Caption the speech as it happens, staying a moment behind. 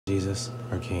Jesus,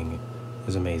 our King,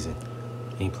 is amazing,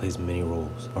 and he plays many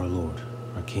roles. Our Lord,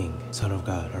 our King, Son of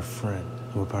God, our friend,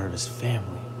 and we're part of his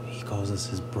family. He calls us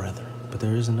his brethren. But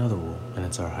there is another role, and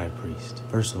it's our high priest.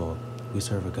 First of all, we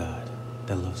serve a God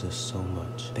that loves us so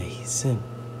much that he sent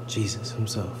Jesus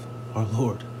himself, our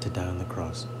Lord, to die on the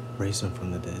cross, raise him from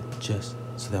the dead, just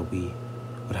so that we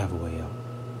would have a way out,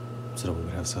 so that we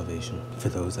would have salvation. For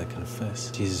those that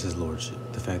confess Jesus' lordship,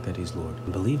 the fact that he's Lord,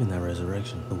 and believe in that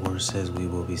resurrection, the word says we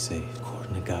will be saved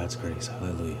according to God's grace.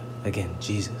 Hallelujah. Again,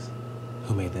 Jesus,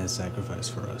 who made that sacrifice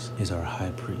for us, is our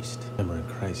high priest. Remember,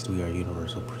 in Christ, we are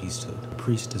universal priesthood. A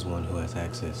priest is one who has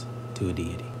access to a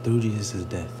deity. Through Jesus'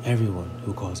 death, everyone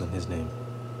who calls on his name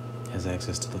has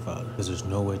access to the Father, because there's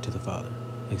no way to the Father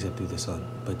except through the Son.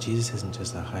 But Jesus isn't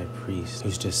just a high priest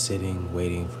who's just sitting,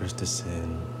 waiting for us to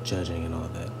sin, judging and all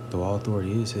that. Though all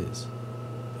authority is his,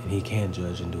 and he can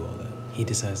judge and do all that, he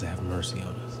decides to have mercy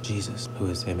on us. Jesus, who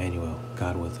is Emmanuel,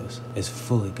 God with us, is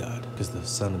fully God, because the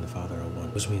Son and the Father are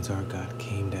one, which means our God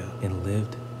came down and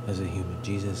lived as a human.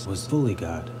 Jesus was fully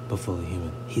God, but fully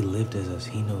human. He lived as us.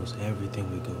 He knows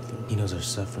everything we go through. He knows our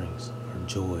sufferings, our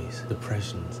joys,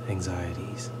 depressions,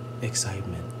 anxieties,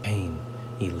 excitement, pain,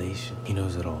 elation. He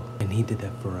knows it all. And he did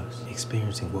that for us,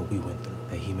 experiencing what we went through,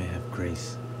 that he may have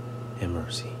grace and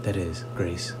mercy. That is,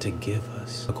 grace to give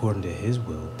us, according to his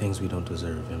will, things we don't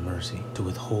deserve, and mercy to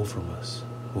withhold from us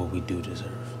what we do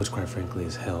deserve, which quite frankly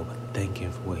is hell. But thank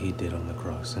him for what he did on the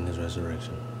cross and his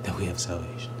resurrection, that we have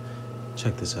salvation.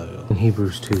 Check this out, y'all. In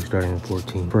Hebrews 2, starting in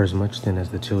 14, for as much then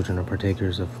as the children are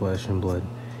partakers of flesh and blood,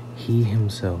 he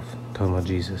himself, talking about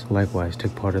Jesus, likewise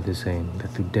took part of the same, that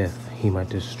through death he might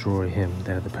destroy him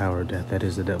that had the power of death, that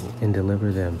is the devil, and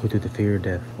deliver them who through the fear of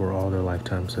death were all their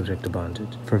lifetime subject to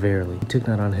bondage. For verily, he took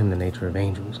not on him the nature of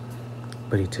angels,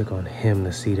 but he took on him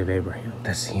the seed of Abraham,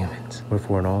 that's humans.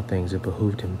 Wherefore in all things it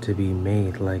behooved him to be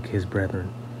made like his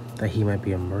brethren, that he might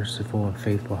be a merciful and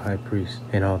faithful high priest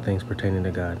in all things pertaining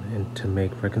to God, and to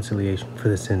make reconciliation for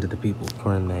the sins of the people.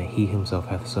 For in that he himself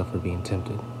hath suffered being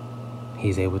tempted,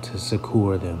 he's able to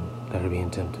succor them that are being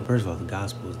tempted. First of all, the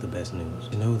gospel is the best news.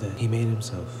 To know that he made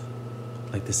himself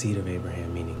like the seed of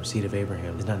Abraham, meaning the seed of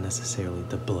Abraham is not necessarily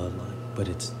the bloodline, but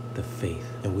it's the faith.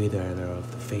 And we that are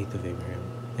of the faith of Abraham,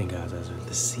 and God's eyes are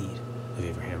the seed of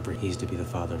Abraham, for he's to be the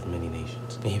father of many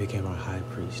nations. And he became our high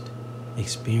priest,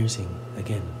 experiencing,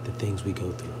 again, the things we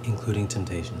go through, including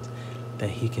temptations,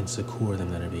 that he can succor them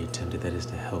that are being tempted, that is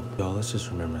to help. Y'all, let's just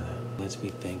remember that. Let's be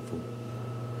thankful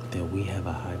that we have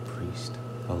a high priest,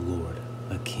 a Lord,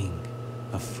 a King,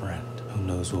 a friend who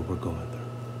knows what we're going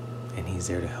through, and he's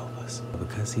there to help us. But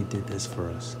because he did this for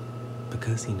us,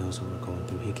 because he knows what we're going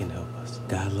through, he can help us.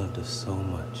 God loved us so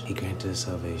much, he granted us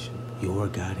salvation. Your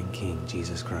God and King,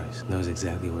 Jesus Christ, knows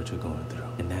exactly what you're going through,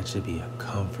 and that should be a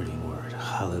comforting word.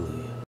 Hallelujah.